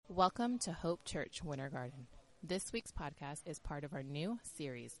Welcome to Hope Church Winter Garden. This week's podcast is part of our new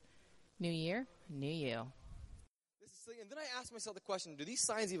series, New Year, New You. And then I asked myself the question, do these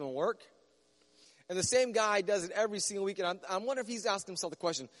signs even work? And the same guy does it every single week, and I'm wondering if he's asking himself the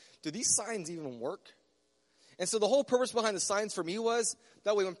question, do these signs even work? And so the whole purpose behind the signs for me was,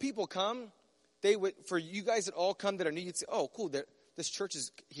 that way when people come, they would, for you guys that all come that are new, you'd say, oh, cool, this church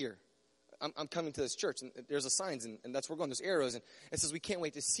is here. I'm coming to this church, and there's a signs, and that's where we're going. There's arrows, and it says we can't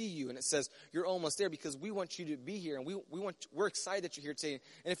wait to see you, and it says you're almost there because we want you to be here, and we're excited that you're here today.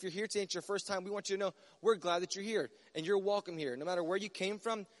 And if you're here today, it's your first time, we want you to know we're glad that you're here, and you're welcome here. No matter where you came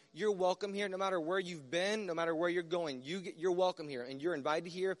from, you're welcome here. No matter where you've been, no matter where you're going, you're welcome here, and you're invited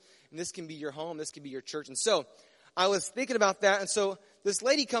here, and this can be your home, this can be your church. And so I was thinking about that, and so this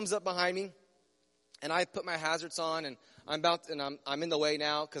lady comes up behind me, and I put my hazards on, and I'm in the way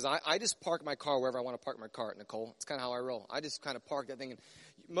now because I just park my car wherever I want to park my car, Nicole. It's kind of how I roll. I just kind of park that thing. And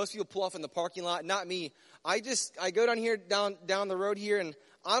most people pull off in the parking lot. Not me. I go down here, down the road here, and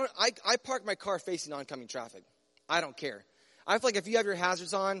I park my car facing oncoming traffic. I don't care. I feel like if you have your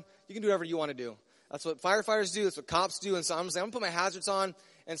hazards on, you can do whatever you want to do. That's what firefighters do. That's what cops do. And so I'm going to put my hazards on.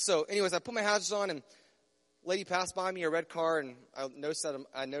 And so anyways, I put my hazards on, and lady passed by me, a red car, and I noticed,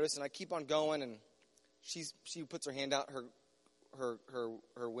 and I keep on going, and she puts her hand out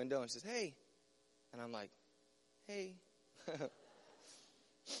her window and says, hey. And I'm like, hey.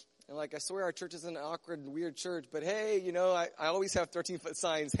 And like, I swear our church is an awkward, weird church, but hey, I always have 13-foot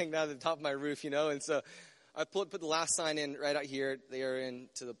signs hanging out of the top of my roof, and so I put the last sign in right out here. They are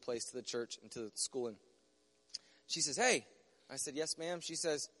into the place, to the church, and to the school. And she says, hey. I said, yes, ma'am. She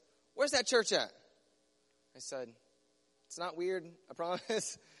says, where's that church at? I said, it's not weird, I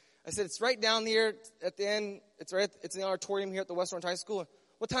promise. I said, it's right down there at the end. It's in the auditorium here at the West Orange High School.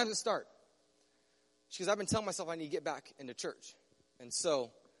 What time does it start? She goes, I've been telling myself I need to get back into church. And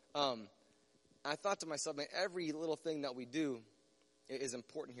so I thought to myself, man, every little thing that we do is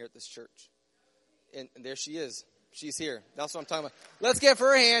important here at this church. And there she is. She's here. That's what I'm talking about. Let's give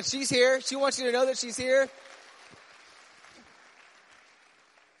her a hand. She's here. She wants you to know that she's here.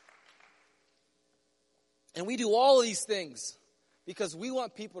 And we do all of these things because we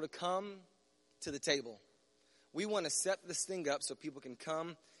want people to come to the table. We want to set this thing up so people can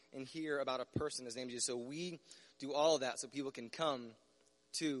come and hear about a person. His name is Jesus. So we do all of that so people can come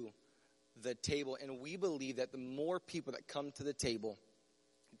to the table. And we believe that the more people that come to the table,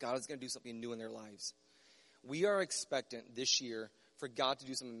 God is going to do something new in their lives. We are expectant this year for God to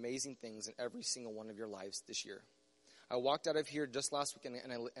do some amazing things in every single one of your lives this year. I walked out of here just last week,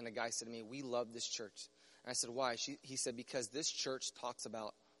 and a guy said to me, we love this church. And I said, why? He said, because this church talks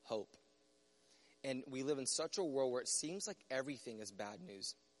about hope. And we live in such a world where it seems like everything is bad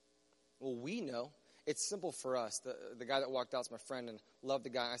news. Well, we know. It's simple for us. The guy that walked out is my friend and loved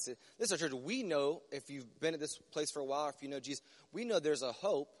the guy. I said, this is our church. We know, if you've been at this place for a while, or if you know Jesus, we know there's a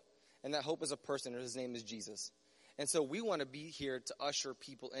hope, and that hope is a person, and his name is Jesus. And so we want to be here to usher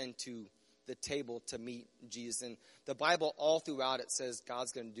people into the table to meet Jesus. And the Bible, all throughout it, says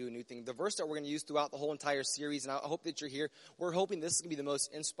God's going to do a new thing. The verse that we're going to use throughout the whole entire series, and I hope that you're here, we're hoping this is going to be the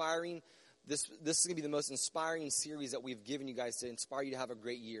most inspiring, this is going to be the most inspiring series that we've given you guys to inspire you to have a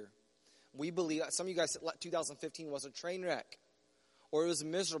great year. We believe, some of you guys said 2015 was a train wreck, or it was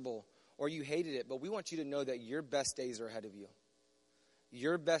miserable, or you hated it, but we want you to know that your best days are ahead of you.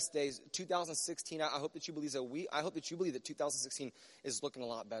 Your best days, 2016, I hope that you believe I hope that you believe that 2016 is looking a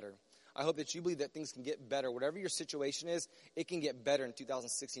lot better. I hope that you believe that things can get better. Whatever your situation is, it can get better in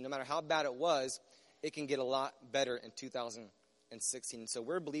 2016. No matter how bad it was, it can get a lot better in 2016. So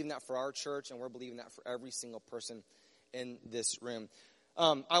we're believing that for our church, and we're believing that for every single person in this room.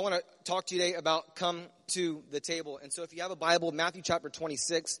 I want to talk to you today about come to the table. And so if you have a Bible, Matthew chapter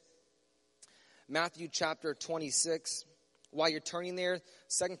 26. Matthew chapter 26. While you're turning there,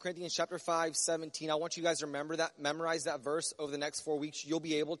 2 Corinthians chapter 5, 17. I want you guys to memorize that verse over the next 4 weeks. You'll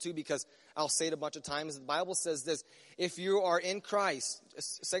be able to because I'll say it a bunch of times. The Bible says this, if you are in Christ,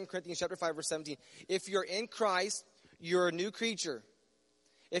 2 Corinthians chapter 5, verse 17. If you're in Christ, you're a new creature.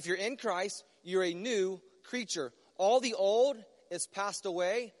 If you're in Christ, you're a new creature. All the old is passed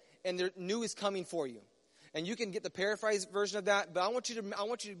away, and the new is coming for you. And you can get the paraphrase version of that, but I want you to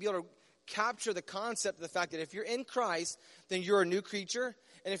be able to capture the concept of the fact that if you're in Christ, then you're a new creature.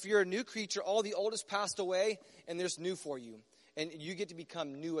 And if you're a new creature, all the old has passed away, and there's new for you. And you get to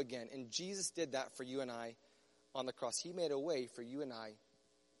become new again. And Jesus did that for you and I on the cross. He made a way for you and I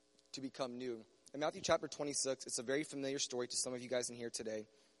to become new. In Matthew chapter 26, it's a very familiar story to some of you guys in here today.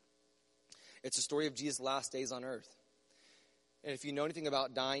 It's a story of Jesus' last days on earth. And if you know anything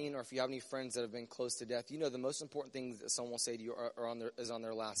about dying, or if you have any friends that have been close to death, you know the most important things that someone will say to you is on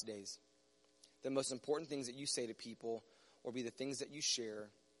their last days. The most important things that you say to people will be the things that you share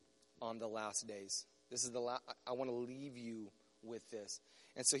on the last days. This is I want to leave you with this.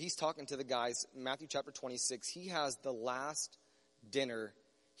 And so he's talking to the guys, Matthew chapter 26. He has the last dinner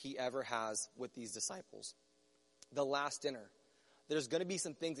he ever has with these disciples. The last dinner. There's going to be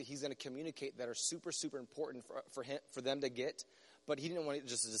some things that he's going to communicate that are super, super important for them to get. But he didn't want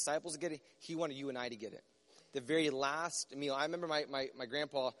just the disciples to get it. He wanted you and I to get it. The very last meal. I remember my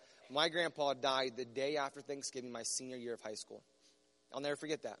grandpa. My grandpa died the day after Thanksgiving, my senior year of high school. I'll never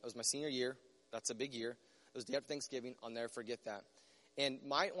forget that. It was my senior year. That's a big year. It was the day after Thanksgiving. I'll never forget that. And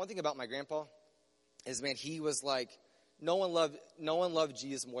one thing about my grandpa is, man, he was like, no one loved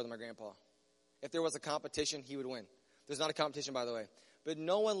Jesus more than my grandpa. If there was a competition, he would win. There's not a competition, by the way. But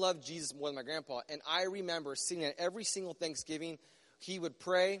no one loved Jesus more than my grandpa. And I remember sitting at every single Thanksgiving, he would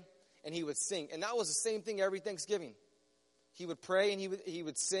pray and he would sing. And that was the same thing every Thanksgiving. He would pray and he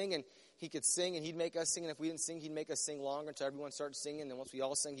would sing, and he could sing, and he'd make us sing. And if we didn't sing, he'd make us sing longer until everyone started singing. And then once we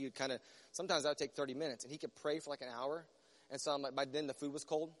all sang, he would sometimes that would take 30 minutes. And he could pray for like an hour. And so I'm like, by then the food was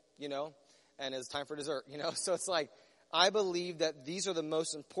cold, and it was time for dessert, So it's like, I believe that these are the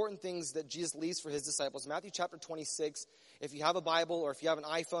most important things that Jesus leaves for his disciples. Matthew chapter 26, if you have a Bible or if you have an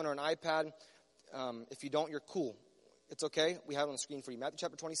iPhone or an iPad, if you don't, you're cool. It's okay. We have it on the screen for you. Matthew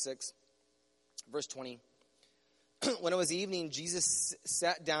chapter 26, verse 20. When it was evening, Jesus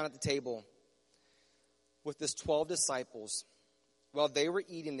sat down at the table with his 12 disciples. While they were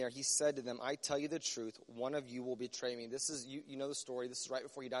eating there, he said to them, I tell you the truth, one of you will betray me. This is, you know the story. This is right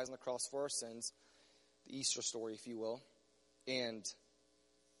before he dies on the cross for our sins. The Easter story, if you will. And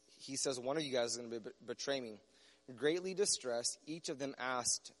he says, one of you guys is going to betray me. Greatly distressed, each of them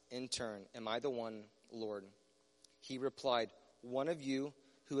asked in turn, am I the one, Lord? He replied, one of you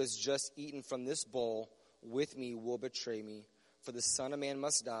who has just eaten from this bowl with me will betray me. For the Son of Man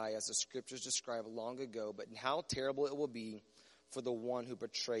must die, as the scriptures described long ago. But how terrible it will be for the one who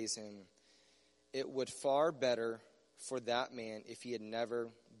betrays him. It would far better for that man if he had never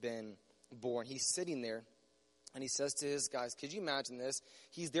been born. He's sitting there, and he says to his guys, could you imagine this?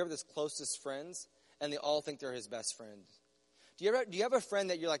 He's there with his closest friends, and they all think they're his best friends. Do you have a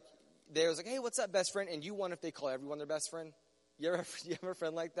friend that you're like, they was like, hey, what's up, best friend? And you wonder if they call everyone their best friend? You have a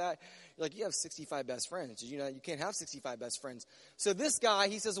friend like that? You're like, you have 65 best friends. You can't have 65 best friends. So this guy,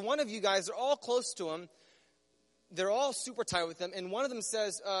 he says, one of you guys, they're all close to him. They're all super tight with him. And one of them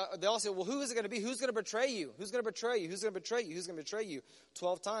says, they all say, well, who is it going to be? Who's going to betray you? Who's going to betray you? Who's going to betray you? Who's going to betray you?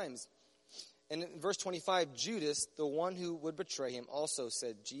 12 times. And in verse 25, Judas, the one who would betray him, also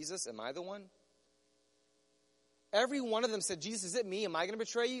said, Jesus, am I the one? Every one of them said, Jesus, is it me? Am I going to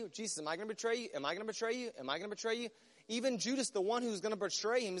betray you? Jesus, am I going to betray you? Am I going to betray you? Am I going to betray you? Even Judas, the one who's going to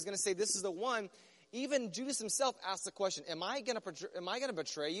betray him, is going to say, this is the one. Even Judas himself asked the question, am I going to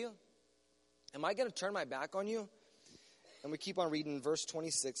betray you? Am I going to turn my back on you? And we keep on reading verse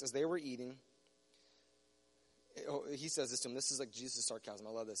 26. As they were eating, he says this to him. This is like Jesus' sarcasm.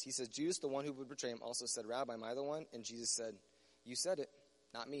 I love this. He says, Judas, the one who would betray him, also said, Rabbi, am I the one? And Jesus said, you said it,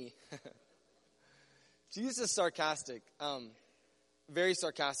 not me. Jesus is sarcastic. Very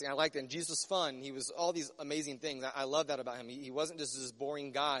sarcastic. I liked it. And Jesus was fun. He was all these amazing things. I love that about him. He wasn't just this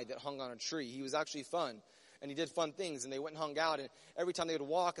boring guy that hung on a tree. He was actually fun. And he did fun things. And they went and hung out. And every time they would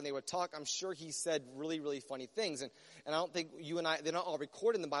walk and they would talk, I'm sure he said really, really funny things. And I don't think you and I, they're not all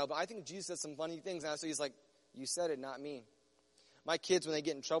recorded in the Bible, but I think Jesus said some funny things. And so he's like, you said it, not me. My kids, when they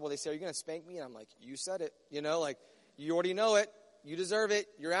get in trouble, they say, are you going to spank me? And I'm like, you said it. Like, you already know it. You deserve it.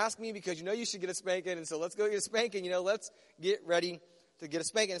 You're asking me because you know you should get a spanking. And so let's go get a spanking. Let's get ready to get a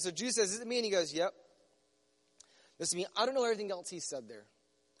spanking. And so Judas says, is it me? And he goes, yep. This is me. I don't know everything else he said there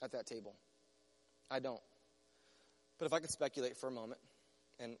at that table. I don't. But if I could speculate for a moment,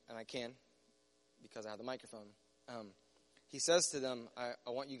 and I can, because I have the microphone. He says to them,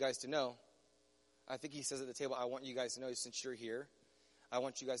 I want you guys to know, I think he says at the table, I want you guys to know, since you're here, I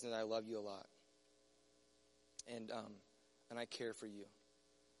want you guys to know that I love you a lot. And I care for you.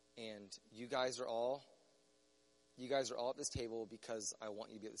 And you guys are all at this table because I want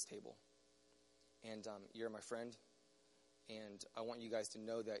you to be at this table. And you're my friend. And I want you guys to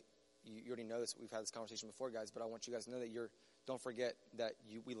know that, you already know this, we've had this conversation before, guys, but I want you guys to know that don't forget that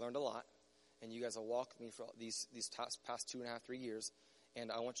we learned a lot. And you guys have walked with me for these past 2.5, 3 years. And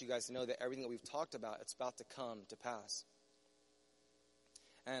I want you guys to know that everything that we've talked about, it's about to come to pass.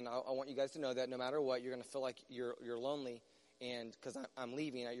 And I want you guys to know that no matter what, you're going to feel like you're lonely. And because I'm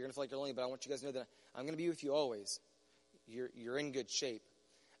leaving, you're going to feel like you're lonely. But I want you guys to know that I'm going to be with you always. You're in good shape.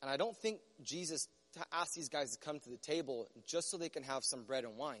 And I don't think Jesus to ask these guys to come to the table just so they can have some bread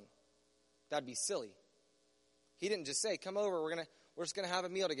and wine. That'd be silly. He didn't just say, come over, we're just gonna have a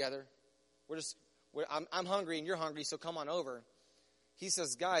meal together. I'm hungry and you're hungry, so come on over. He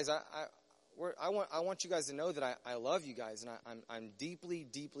says, guys, I want you guys to know that I love you guys, and I'm deeply,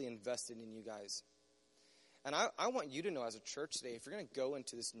 deeply invested in you guys. And I want you to know as a church today, if you're going to go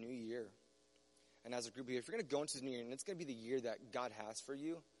into this new year, and as a group here, if you're going to go into this new year, and it's going to be the year that God has for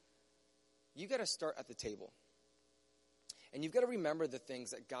you, you got to start at the table. And you've got to remember the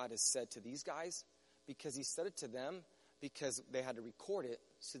things that God has said to these guys, because he said it to them, because they had to record it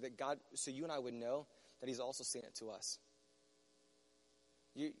so you and I would know that he's also saying it to us.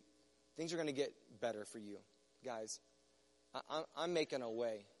 Things are going to get better for you, guys. I'm making a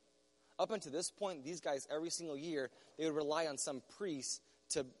way. Up until this point, these guys, every single year, they would rely on some priest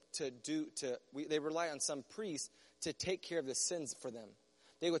to take care of the sins for them.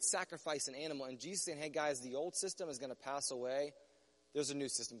 They would sacrifice an animal. And Jesus saying, hey guys, the old system is going to pass away. There's a new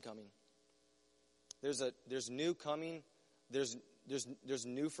system coming. There's new coming. There's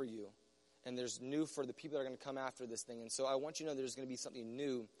new for you. And there's new for the people that are going to come after this thing. And so I want you to know there's going to be something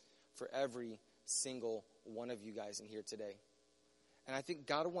new for every single one of you guys in here today. And I think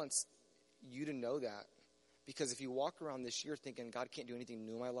God wants you to know that. Because if you walk around this year thinking, God can't do anything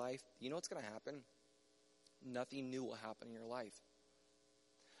new in my life, you know what's going to happen? Nothing new will happen in your life.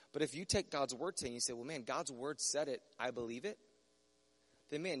 But if you take God's word today and you say, well, man, God's word said it, I believe it,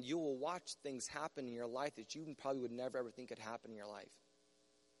 then, man, you will watch things happen in your life that you probably would never ever think could happen in your life.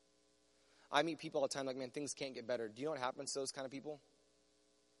 I meet people all the time like, man, things can't get better. Do you know what happens to those kind of people?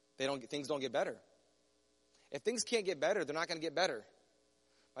 Things don't get better. If things can't get better, they're not going to get better.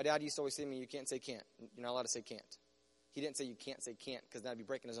 My dad used to always say to me, you can't say can't. You're not allowed to say can't. He didn't say you can't say can't because that'd be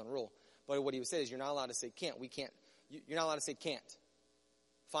breaking his own rule. But what he would say is you're not allowed to say can't. You're not allowed to say can't.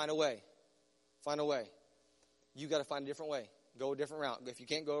 Find a way. Find a way. You got to find a different way. Go a different route. If you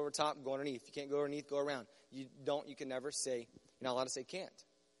can't go over top, go underneath. If you can't go underneath, go around. You can never say, you're not allowed to say can't.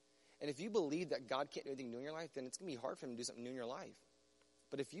 And if you believe that God can't do anything new in your life, then it's going to be hard for him to do something new in your life.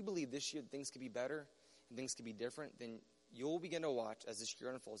 But if you believe this year things could be better and things could be different, then you'll begin to watch as this year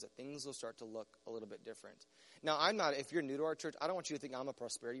unfolds that things will start to look a little bit different. Now, if you're new to our church, I don't want you to think I'm a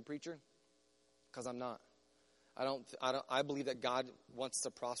prosperity preacher, because I'm not. I believe that God wants to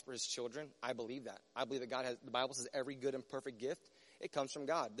prosper his children. I believe that. I believe that the Bible says every good and perfect gift, it comes from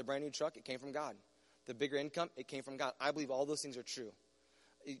God. The brand new truck, it came from God. The bigger income, it came from God. I believe all those things are true.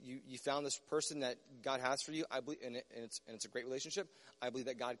 You found this person that God has for you. I believe, and it's a great relationship. I believe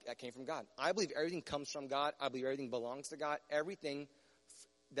that came from God. I believe everything comes from God. I believe everything belongs to God. Everything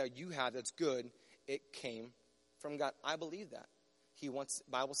that you have that's good, it came from God. I believe that. The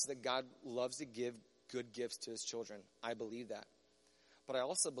Bible says that God loves to give good gifts to his children. I believe that. But I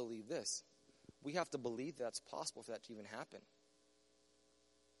also believe this. We have to believe that's possible for that to even happen.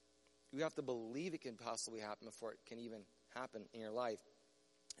 You have to believe it can possibly happen before it can even happen in your life.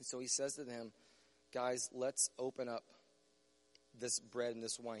 And so he says to them, guys, let's open up this bread and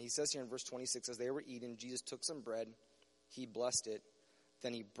this wine. He says here in verse 26, as they were eating, Jesus took some bread, he blessed it,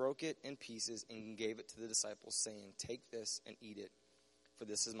 then he broke it in pieces and gave it to the disciples, saying, take this and eat it, for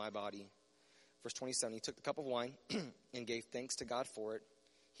this is my body. Verse 27, he took the cup of wine and gave thanks to God for it.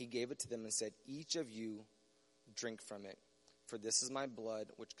 He gave it to them and said, each of you drink from it, for this is my blood,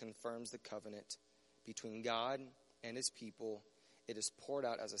 which confirms the covenant between God and his people. It is poured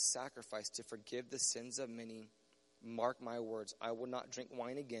out as a sacrifice to forgive the sins of many. Mark my words, I will not drink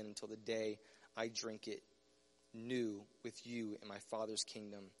wine again until the day I drink it new with you in my Father's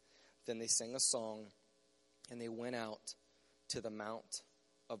kingdom. Then they sang a song, and they went out to the Mount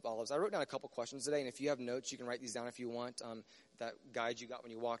of Olives. I wrote down a couple questions today, and if you have notes, you can write these down if you want. That guide you got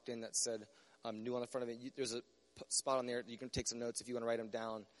when you walked in that said new on the front of it. There's a spot on there. You can take some notes if you want to write them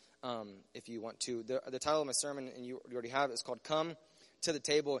down. If you want to. The title of my sermon, and you already have it, is called Come to the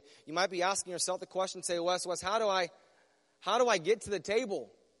Table. You might be asking yourself the question, say, Wes, how do I get to the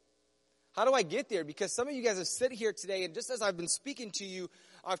table? How do I get there? Because some of you guys have sit here today, and just as I've been speaking to you,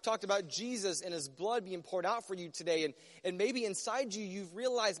 I've talked about Jesus and his blood being poured out for you today. And maybe inside you, you've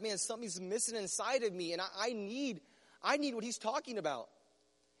realized, man, something's missing inside of me, and I need what he's talking about.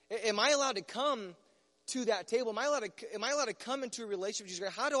 Am I allowed to come to that table? Am I allowed to come into a relationship with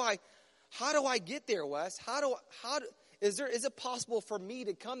Jesus? How do I get there, Wes? Is it possible for me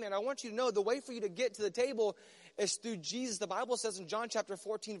to come there? And I want you to know the way for you to get to the table is through Jesus. The Bible says in John chapter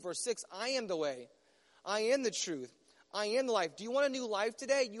 14, verse 6, I am the way, I am the truth, I am the life. Do you want a new life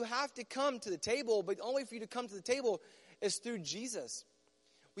today? You have to come to the table, but the only way for you to come to the table is through Jesus.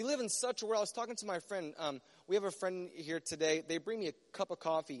 We live in such a world. I was talking to my friend. We have a friend here today. They bring me a cup of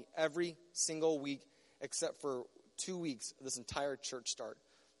coffee every single week except for 2 weeks of this entire church start.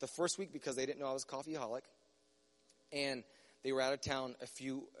 The first week because they didn't know I was a coffeeaholic. And they were out of town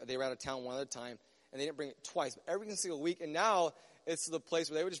one other time. And they didn't bring it twice, but every single week. And now it's to the place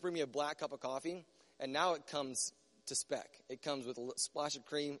where they would just bring me a black cup of coffee. And now it comes to spec. It comes with a splash of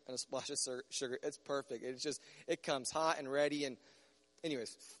cream and a splash of sugar. It's perfect. It comes hot and ready. And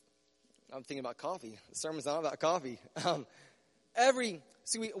anyways, I'm thinking about coffee. The sermon's not about coffee. We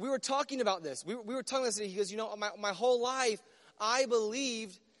were talking about this. We were talking about this. He goes, my whole life, I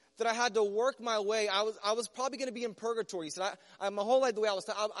believed that I had to work my way. I was probably going to be in purgatory. He said, my whole life, the way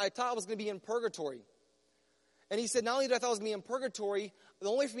I thought I was going to be in purgatory. And he said, not only did I thought I was going to be in purgatory, the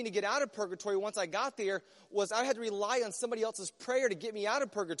only way for me to get out of purgatory once I got there was I had to rely on somebody else's prayer to get me out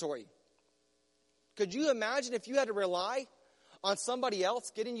of purgatory. Could you imagine if you had to rely on somebody else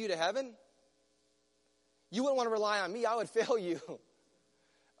getting you to heaven? You wouldn't want to rely on me. I would fail you.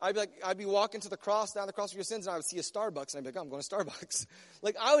 I'd be walking to the cross, down the cross for your sins, and I would see a Starbucks, and I'd be like, I'm going to Starbucks.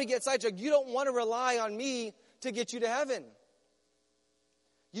 I would get sidetracked. You don't want to rely on me to get you to heaven.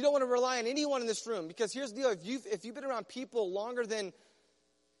 You don't want to rely on anyone in this room, because here's the deal. If you've been around people longer than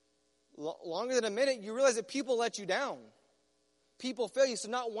a minute, you realize that people let you down. People fail you. So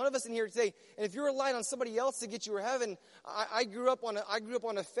not one of us in here today. And if you're relying on somebody else to get you to heaven, I grew up on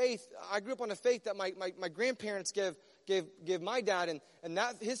a faith that my grandparents gave my dad, and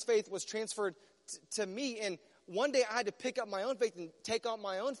that his faith was transferred to me. And one day I had to pick up my own faith and take on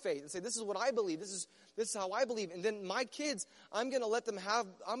my own faith and say, this is what I believe. This is how I believe. And then my kids, I'm going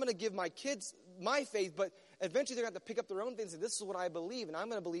to give my kids my faith, but eventually they're going to have to pick up their own faith and say, this is what I believe, and I'm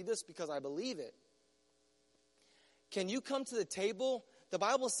going to believe this because I believe it. Can you come to the table? The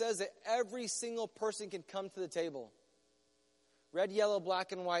Bible says that every single person can come to the table. Red, yellow,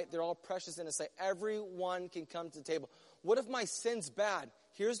 black, and white, they're all precious in His sight. Everyone can come to the table. What if my sin's bad?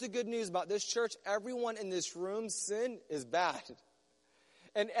 Here's the good news about this church. Everyone in this room's sin is bad.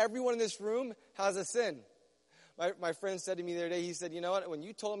 And everyone in this room has a sin. My friend said to me the other day, he said, you know what, when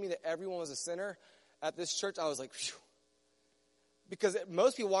you told me that everyone was a sinner at this church, I was like, phew. Because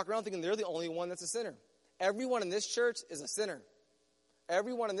most people walk around thinking they're the only one that's a sinner. Everyone in this church is a sinner.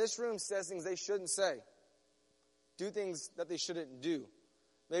 Everyone in this room says things they shouldn't say. Do things that they shouldn't do.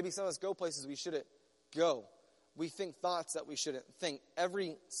 Maybe some of us go places we shouldn't go. We think thoughts that we shouldn't think.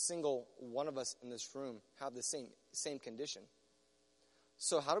 Every single one of us in this room have the same condition.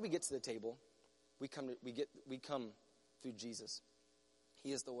 So how do we get to the table? We come through Jesus.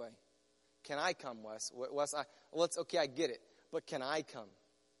 He is the way. Can I come, Wes? Wes, it's okay, I get it. But can I come?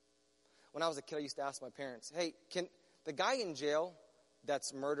 When I was a kid, I used to ask my parents, hey, can the guy in jail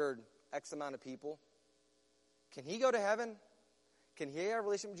that's murdered X amount of people, can he go to heaven? Can he have a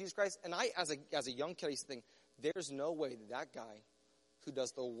relationship with Jesus Christ? And I, as a young kid, I used to think, there's no way that guy who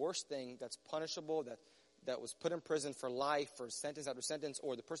does the worst thing that's punishable, that was put in prison for life, for sentence after sentence,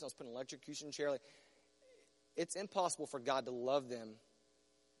 or the person that was put in an electrocution chair, it's impossible for God to love them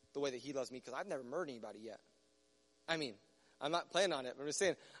the way that He loves me, because I've never murdered anybody yet. I mean, I'm not planning on it, but I'm just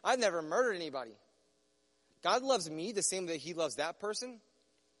saying, I've never murdered anybody. God loves me the same way that He loves that person.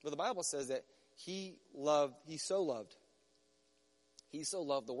 But the Bible says that He so loved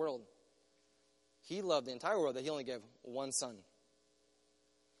the world. He loved the entire world that He only gave one Son.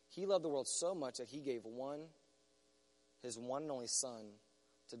 He loved the world so much that He gave His one and only Son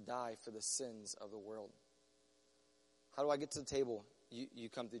to die for the sins of the world. How do I get to the table? You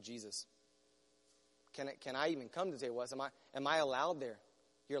come to Jesus. Can I even come to the table? Am I allowed there?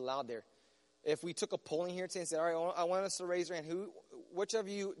 You're allowed there. If we took a polling here today and said, all right, I want us to raise your hand. Which of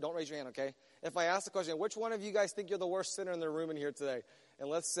you, don't raise your hand, okay? If I ask the question, which one of you guys think you're the worst sinner in the room in here today? And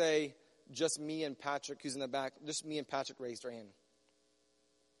let's say just me and Patrick, who's in the back, just me and Patrick raised our hand.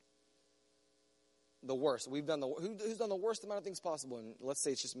 The worst. Who's done the worst amount of things possible? And let's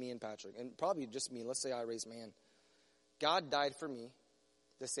say it's just me and Patrick. And probably just me. Let's say I raised my hand. God died for me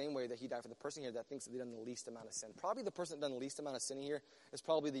the same way that He died for the person here that thinks that they've done the least amount of sin. Probably the person that done the least amount of sin here is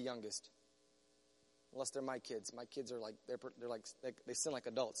probably the youngest. Unless they're my kids. My kids are they sin like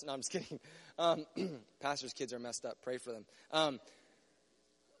adults. No, I'm just kidding. Pastor's kids are messed up. Pray for them.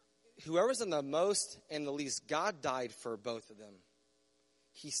 Whoever's done the most and the least, God died for both of them.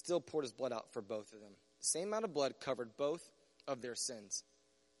 He still poured His blood out for both of them. The same amount of blood covered both of their sins.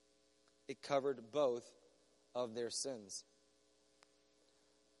 It covered both of their sins.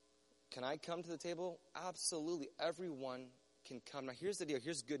 Can I come to the table? Absolutely. Everyone can come. Now, here's the deal.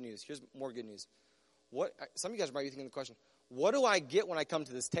 Here's good news. Here's more good news. Some of you guys might be thinking the question, what do I get when I come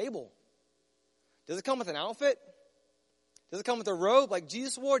to this table? Does it come with an outfit? Does it come with a robe like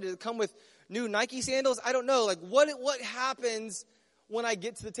Jesus wore? Does it come with new Nike sandals? I don't know. Like, what happens when I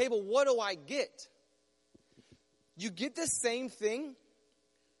get to the table? What do I get? You get the same thing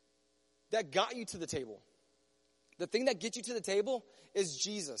that got you to the table. The thing that gets you to the table is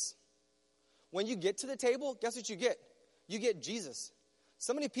Jesus. When you get to the table, guess what you get? You get Jesus.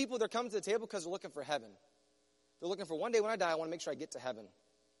 So many people, they're coming to the table because they're looking for heaven. They're looking for one day when I die, I want to make sure I get to heaven.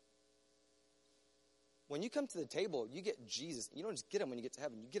 When you come to the table, you get Jesus. You don't just get him when you get to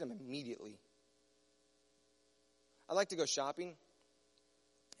heaven. You get him immediately. I like to go shopping.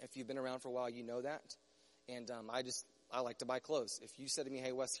 If you've been around for a while, you know that. And I like to buy clothes. If you said to me,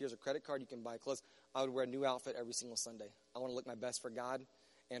 hey, Wes, here's a credit card, you can buy clothes, I would wear a new outfit every single Sunday. I want to look my best for God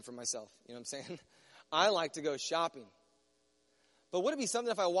and for myself. You know what I'm saying? I like to go shopping. But would it be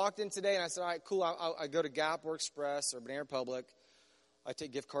something if I walked in today and I said, all right, cool, I go to Gap or Express or Banana Republic. I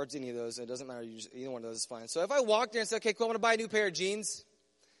take gift cards, any of those. It doesn't matter. Either one of those is fine. So if I walked in and said, okay, cool, I'm going to buy a new pair of jeans.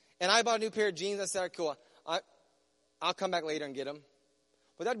 And I bought a new pair of jeans. I said, all right, cool, I'll come back later and get them.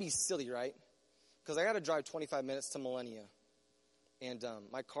 But that'd be silly, right? Because I got to drive 25 minutes to Millennia. And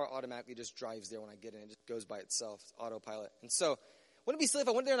my car automatically just drives there when I get in. It just goes by itself. It's autopilot. And so wouldn't it be silly if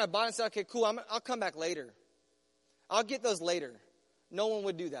I went there and I bought it and said, okay, cool, I'll come back later. I'll get those later. No one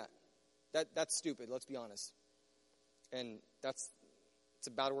would do that. That's stupid, let's be honest. And it's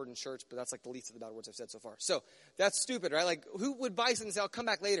a bad word in church, but that's like the least of the bad words I've said so far. So that's stupid, right? Like, who would buy something and say, I'll come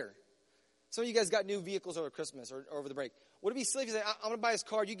back later? Some of you guys got new vehicles over Christmas or over the break. Would it be silly if you say, I'm going to buy this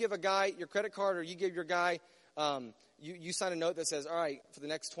card, you give a guy your credit card, or you give your guy, you sign a note that says, all right, for the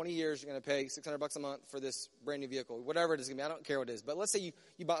next 20 years, you're going to pay $600 a month for this brand new vehicle, whatever it is going to be. I don't care what it is. But let's say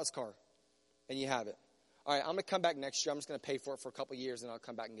you bought this car and you have it. All right, I'm going to come back next year. I'm just going to pay for it for a couple years, and I'll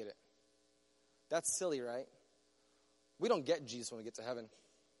come back and get it. That's silly, right? We don't get Jesus when we get to heaven.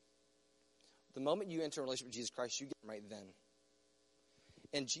 The moment you enter a relationship with Jesus Christ, you get him right then.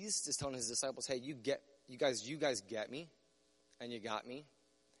 And Jesus is telling his disciples, hey, you guys get me, and you got me,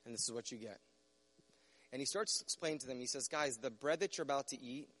 and this is what you get. And he starts explaining to them, he says, guys, the bread that you're about to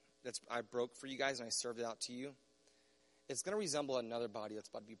eat, I broke for you guys and I served it out to you, it's going to resemble another body that's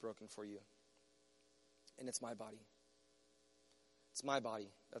about to be broken for you. And it's my body. It's my body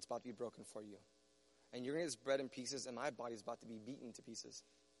that's about to be broken for you. And you're going to get this bread in pieces, and my body is about to be beaten to pieces.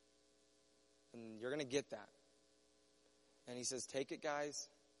 And you're going to get that. And he says, take it, guys.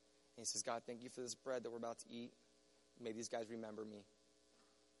 And he says, God, thank you for this bread that we're about to eat. May these guys remember me.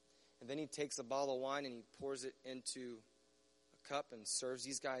 And then he takes a bottle of wine and he pours it into a cup and serves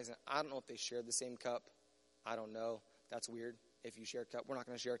these guys. And I don't know if they shared the same cup. I don't know. That's weird. If you share a cup, we're not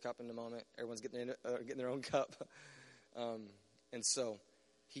going to share a cup in a moment. Everyone's getting their own cup. And so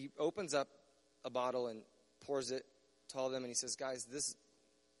he opens up a bottle and pours it to all of them. And he says, guys, this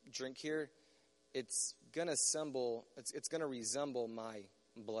drink here, it's going to resemble my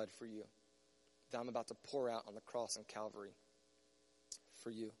blood for you that I'm about to pour out on the cross on Calvary for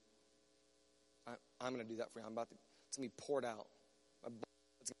you. I'm going to do that for you. It's going to be poured out. My blood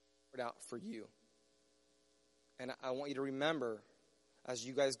is going to be poured out for you. And I want you to remember, as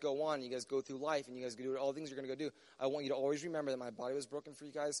you guys go on, you guys go through life, and you guys do all the things you're going to go do, I want you to always remember that my body was broken for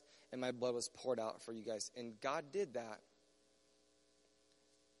you guys, and my blood was poured out for you guys. And God did that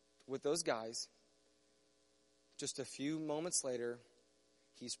with those guys. Just a few moments later,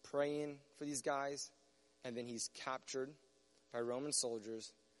 he's praying for these guys, and then he's captured by Roman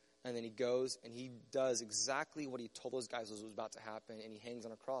soldiers, and then he goes and he does exactly what he told those guys was about to happen, and he hangs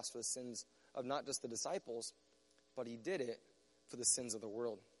on a cross for the sins of not just the disciples, but he did it for the sins of the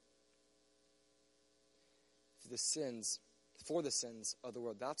world. For the sins of the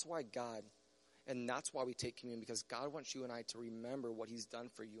world. That's why God, and that's why we take communion, because God wants you and I to remember what he's done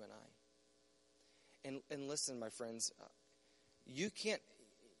for you and I. And listen, my friends,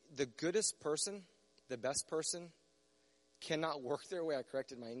 the goodest person, the best person, cannot work their way. I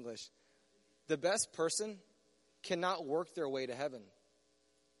corrected my English. The best person cannot work their way to heaven.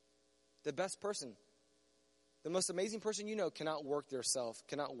 The best person, the most amazing person you know, cannot work themselves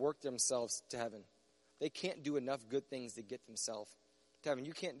to heaven. They can't do enough good things to get themselves to heaven.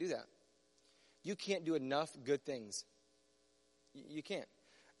 You can't do that. You can't do enough good things. You can't.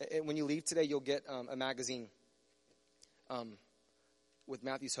 And when you leave today, you'll get a magazine with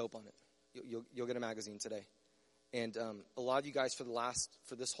Matthew's Hope on it. You'll get a magazine today. And a lot of you guys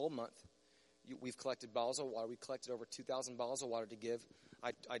for this whole month, we've collected bottles of water. We collected over 2,000 bottles of water to give.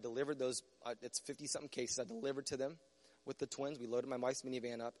 I delivered those. It's 50-something cases. I delivered to them with the twins. We loaded my wife's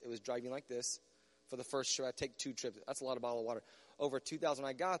minivan up. It was driving like this. For the first show, I take 2 trips. That's a lot of bottle of water. Over 2,000. When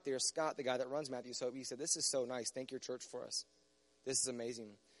I got there, Scott, the guy that runs Matthew's Hope, he said, this is so nice. Thank your church for us. This is amazing.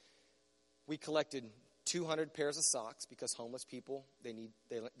 We collected 200 pairs of socks, because homeless people, they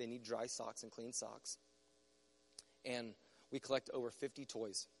need dry socks and clean socks. And we collect over 50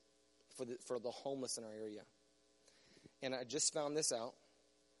 toys for the homeless in our area. And I just found this out,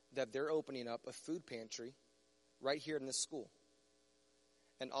 that they're opening up a food pantry right here in this school.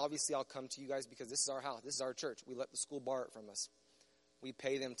 And obviously I'll come to you guys because this is our house. This is our church. We let the school borrow it from us. We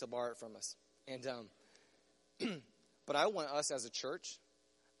pay them to borrow it from us. And but I want us as a church,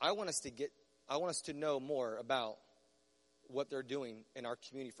 I want us to know more about what they're doing in our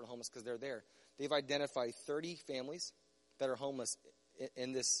community for homeless, because they're there. They've identified 30 families that are homeless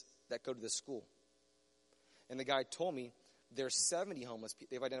in this, that go to this school. And the guy told me there's 70 homeless people.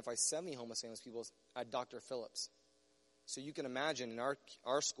 They've identified 70 homeless people at Dr. Phillips. So you can imagine in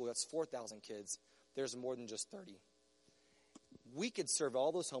our school, that's 4,000 kids. There's more than just 30. We could serve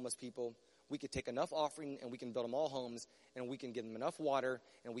all those homeless people. We could take enough offering and we can build them all homes, and we can give them enough water,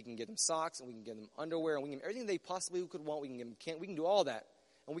 and we can give them socks, and we can give them underwear, and we can give them everything they possibly could want. We can do all that.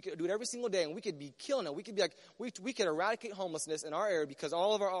 And we could do it every single day, and we could be killing it. We could be like, we could eradicate homelessness in our area because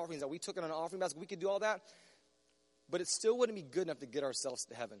all of our offerings that we took in an offering basket, we could do all that. But it still wouldn't be good enough to get ourselves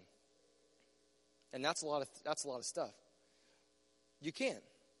to heaven. And that's a lot of stuff. You can't.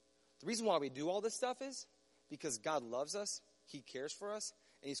 The reason why we do all this stuff is because God loves us, He cares for us,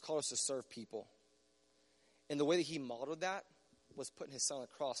 and He's called us to serve people. And the way that He modeled that was putting His Son on the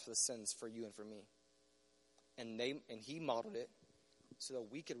cross for the sins for you and for me. And He modeled it so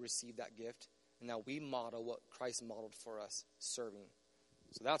that we could receive that gift, and now we model what Christ modeled for us, serving.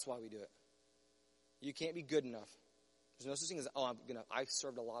 So that's why we do it. You can't be good enough. There's no such thing as, I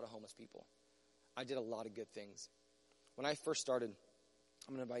served a lot of homeless people. I did a lot of good things. When I first started,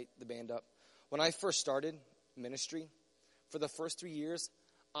 I'm going to invite the band up. When I first started ministry, for the first 3 years,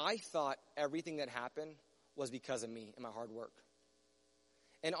 I thought everything that happened was because of me and my hard work.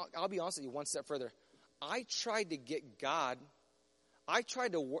 And I'll be honest with you, one step further. I tried to get God. I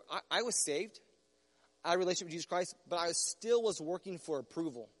was saved. I had a relationship with Jesus Christ, but I still was working for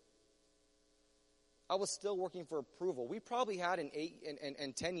approval. I was still working for approval. We probably had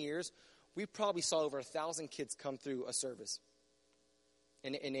in 10 years, we probably saw over 1,000 kids come through a service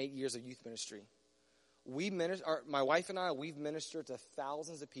in 8 years of youth ministry. My wife and I, we've ministered to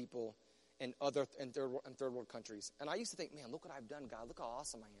thousands of people in third world countries. And I used to think, man, look what I've done, God. Look how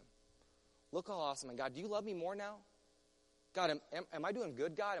awesome I am. Look how awesome I am. God, do you love me more now? God, am I doing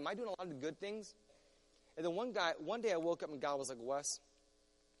good, God? Am I doing a lot of good things? And then one day I woke up and God was like, Wes,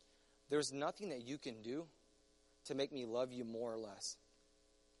 there's nothing that you can do to make me love you more or less.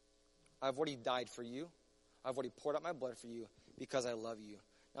 I've already died for you. I've already poured out my blood for you because I love you.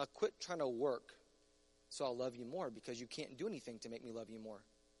 Now quit trying to work so I'll love you more, because you can't do anything to make me love you more.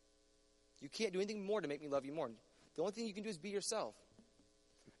 You can't do anything more to make me love you more. The only thing you can do is be yourself.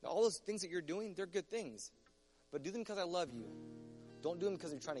 Now all those things that you're doing, they're good things. But do them because I love you. Don't do them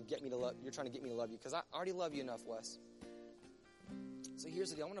because you're trying to get me to love you, because I already love you enough, Wes. So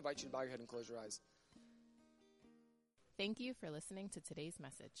here's the deal. I want to invite you to bow your head and close your eyes. Thank you for listening to today's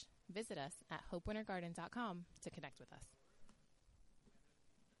message. Visit us at hopewintergarden.com to connect with us.